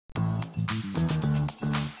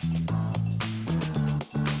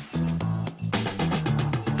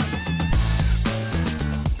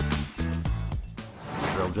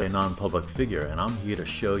a non-public figure, and I'm here to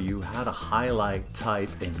show you how to highlight type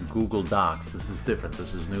in Google Docs. This is different.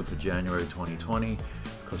 This is new for January 2020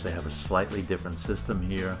 because they have a slightly different system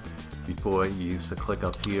here. Before, you used to click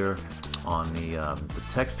up here on the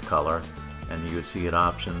text color, and you would see an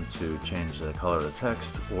option to change the color of the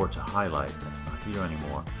text or to highlight. That's not here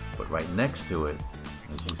anymore. But right next to it,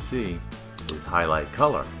 as you see, is highlight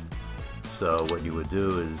color. So what you would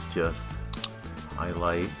do is just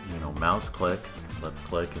highlight, mouse click, left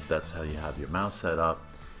click if that's how you have your mouse set up.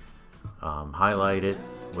 Highlight it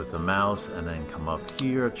with the mouse and then come up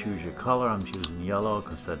here, choose your color. I'm choosing yellow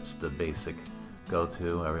because that's the basic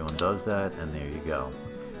go-to. Everyone does that, and there you go.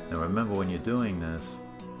 Now remember, when you're doing this,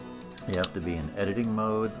 you have to be in editing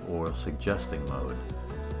mode or suggesting mode.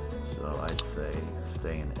 So I'd say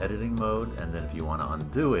stay in editing mode, and then if you want to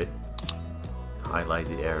undo it, highlight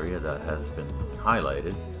the area that has been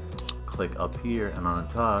highlighted, click up here, and on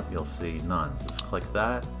the top you'll see none. Just click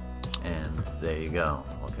that, and there you go.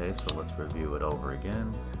 Okay, so let's review it over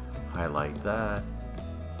again. Highlight that,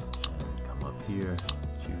 and come up here,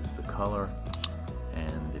 choose the color,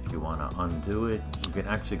 and if you want to undo it, you can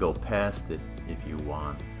actually go past it if you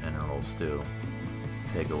want, and it'll still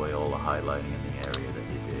take away all the highlighting in the area that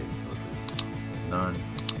you did. So none,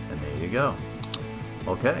 and there you go.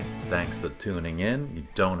 Okay, thanks for tuning in. You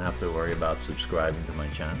don't have to worry about subscribing to my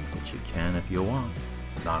channel, but you can if you want.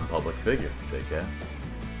 Non-public figure. Take care.